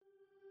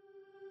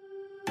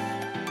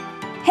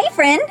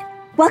friend.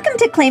 Welcome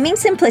to Claiming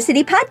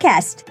Simplicity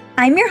podcast.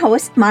 I'm your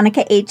host,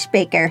 Monica H.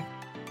 Baker.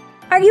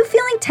 Are you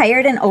feeling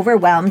tired and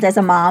overwhelmed as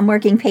a mom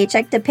working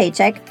paycheck to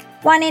paycheck,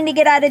 wanting to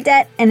get out of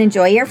debt and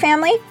enjoy your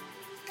family?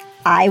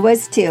 I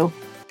was too.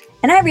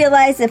 And I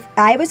realized if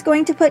I was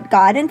going to put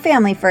God and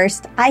family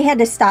first, I had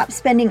to stop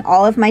spending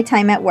all of my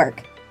time at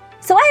work.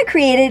 So I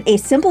created a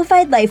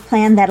simplified life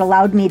plan that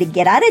allowed me to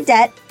get out of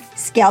debt,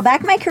 scale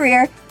back my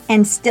career,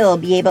 and still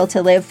be able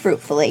to live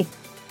fruitfully.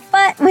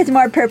 But with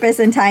more purpose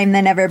and time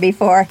than ever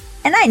before,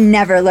 and I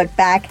never looked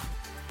back.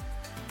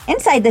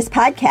 Inside this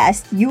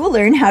podcast, you will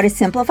learn how to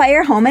simplify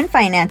your home and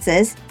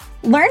finances,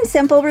 learn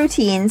simple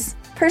routines,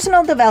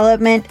 personal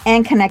development,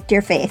 and connect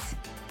your faith.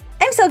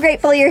 I'm so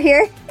grateful you're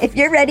here. If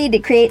you're ready to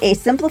create a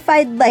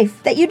simplified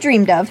life that you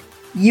dreamed of,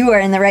 you are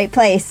in the right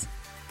place.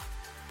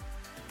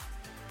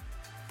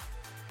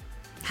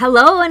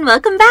 Hello and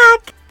welcome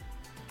back.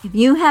 If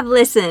you have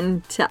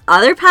listened to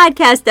other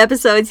podcast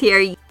episodes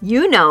here,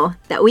 you know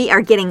that we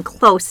are getting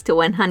close to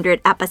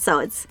 100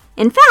 episodes.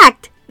 In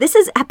fact, this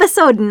is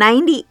episode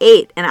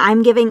 98, and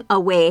I'm giving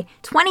away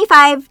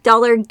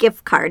 $25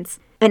 gift cards.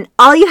 And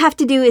all you have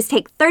to do is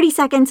take 30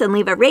 seconds and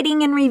leave a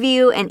rating and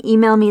review and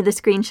email me the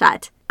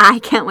screenshot. I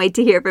can't wait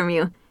to hear from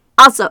you.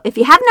 Also, if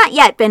you have not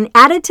yet been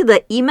added to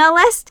the email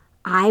list,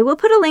 I will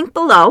put a link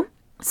below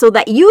so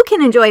that you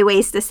can enjoy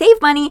ways to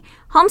save money,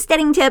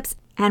 homesteading tips,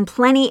 and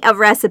plenty of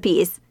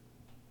recipes.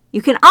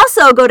 You can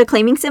also go to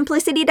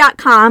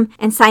claimingsimplicity.com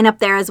and sign up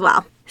there as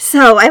well.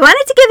 So I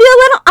wanted to give you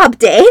a little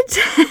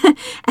update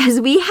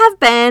as we have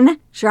been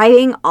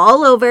driving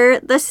all over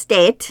the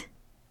state,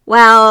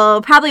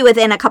 well, probably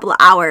within a couple of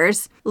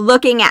hours,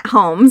 looking at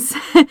homes.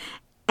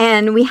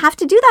 And we have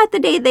to do that the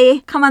day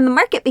they come on the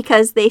market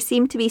because they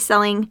seem to be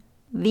selling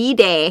the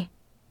day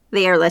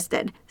they are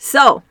listed.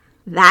 So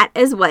that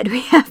is what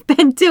we have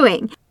been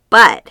doing.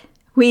 But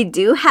we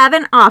do have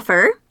an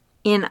offer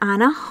in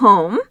on a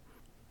home.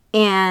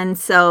 And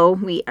so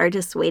we are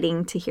just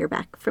waiting to hear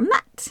back from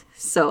that.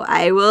 So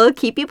I will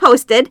keep you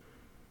posted.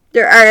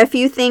 There are a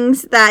few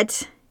things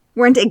that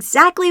weren't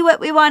exactly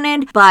what we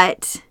wanted,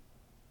 but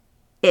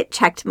it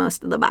checked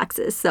most of the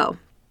boxes. So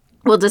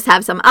we'll just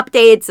have some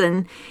updates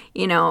and,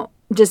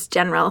 just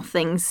general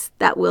things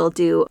that we'll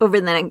do over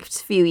the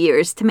next few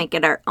years to make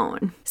it our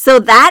own. So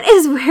that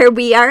is where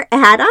we are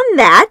at on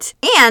that.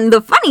 And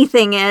the funny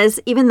thing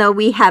is, even though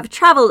we have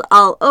traveled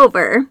all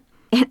over,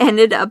 it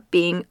ended up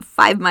being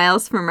 5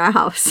 miles from our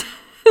house.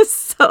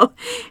 So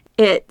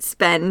it's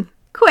been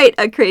quite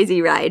a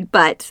crazy ride,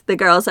 but the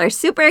girls are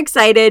super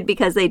excited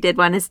because they did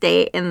want to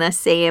stay in the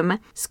same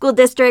school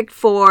district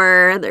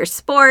for their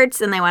sports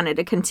and they wanted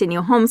to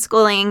continue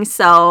homeschooling.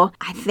 So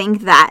I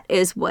think that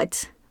is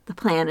what the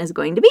plan is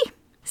going to be.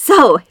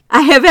 So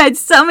I have had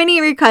so many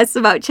requests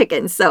about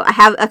chickens. So I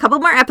have a couple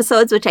more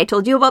episodes, which I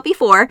told you about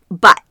before.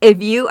 But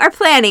if you are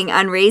planning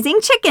on raising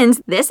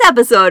chickens, this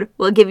episode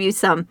will give you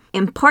some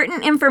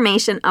important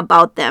information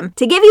about them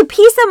to give you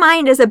peace of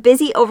mind as a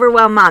busy,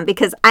 overwhelmed mom,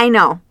 because I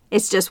know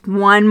it's just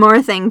one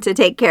more thing to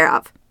take care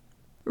of.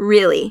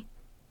 Really,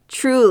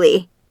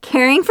 truly,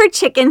 caring for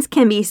chickens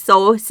can be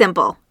so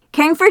simple.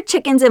 Caring for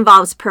chickens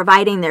involves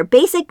providing their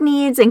basic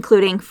needs,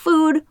 including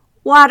food,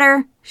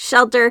 water,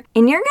 shelter,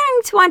 and you're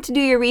going to want to do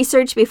your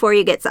research before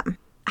you get some.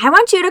 I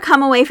want you to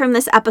come away from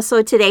this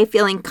episode today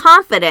feeling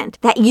confident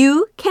that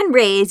you can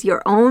raise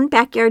your own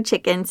backyard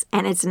chickens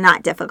and it's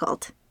not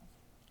difficult.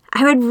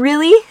 I would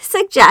really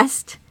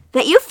suggest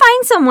that you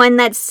find someone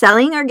that's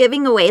selling or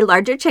giving away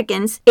larger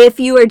chickens if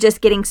you are just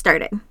getting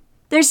started.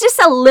 There's just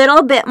a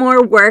little bit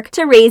more work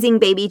to raising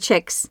baby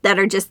chicks that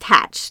are just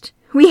hatched.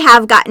 We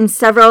have gotten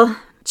several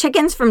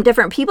chickens from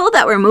different people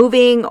that were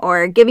moving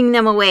or giving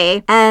them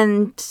away,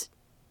 and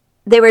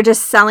they were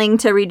just selling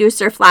to reduce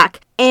their flock.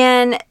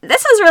 And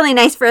this was really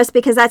nice for us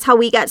because that's how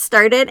we got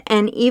started.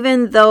 And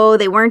even though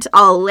they weren't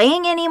all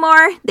laying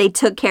anymore, they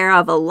took care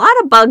of a lot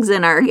of bugs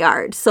in our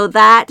yard. So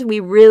that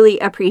we really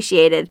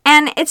appreciated.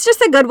 And it's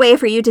just a good way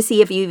for you to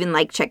see if you even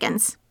like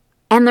chickens.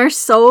 And they're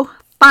so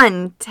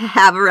fun to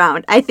have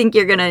around. I think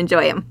you're going to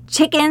enjoy them.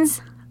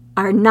 Chickens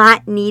are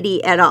not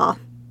needy at all.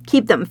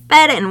 Keep them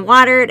fed and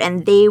watered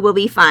and they will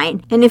be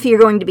fine. And if you're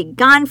going to be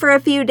gone for a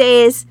few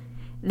days,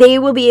 they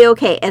will be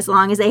okay as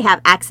long as they have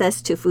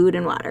access to food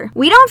and water.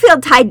 We don't feel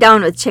tied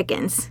down with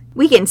chickens.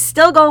 We can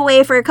still go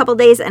away for a couple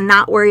days and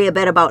not worry a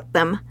bit about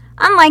them,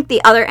 unlike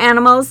the other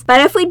animals.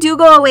 But if we do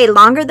go away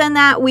longer than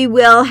that, we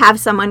will have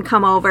someone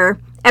come over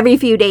every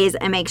few days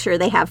and make sure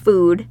they have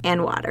food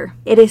and water.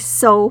 It is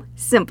so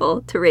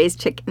simple to raise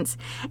chickens,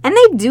 and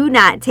they do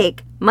not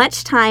take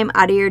much time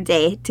out of your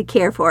day to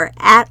care for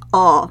at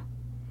all.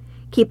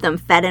 Keep them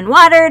fed and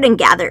watered and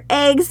gather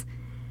eggs.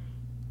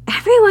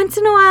 Every once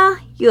in a while,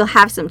 you'll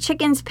have some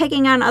chickens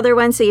picking on other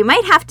ones, so you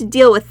might have to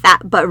deal with that.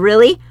 But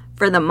really,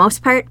 for the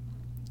most part,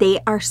 they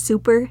are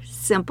super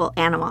simple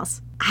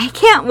animals. I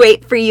can't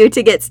wait for you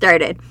to get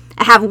started.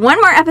 I have one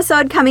more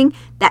episode coming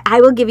that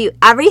I will give you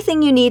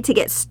everything you need to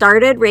get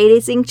started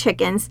raising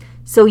chickens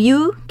so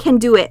you can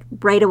do it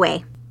right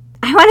away.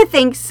 I want to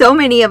thank so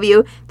many of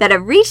you that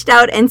have reached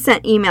out and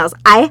sent emails.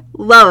 I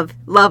love,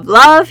 love,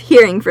 love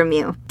hearing from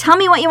you. Tell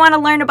me what you want to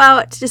learn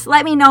about. Just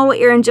let me know what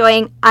you're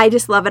enjoying. I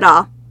just love it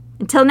all.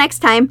 Until next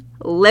time,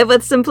 live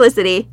with simplicity.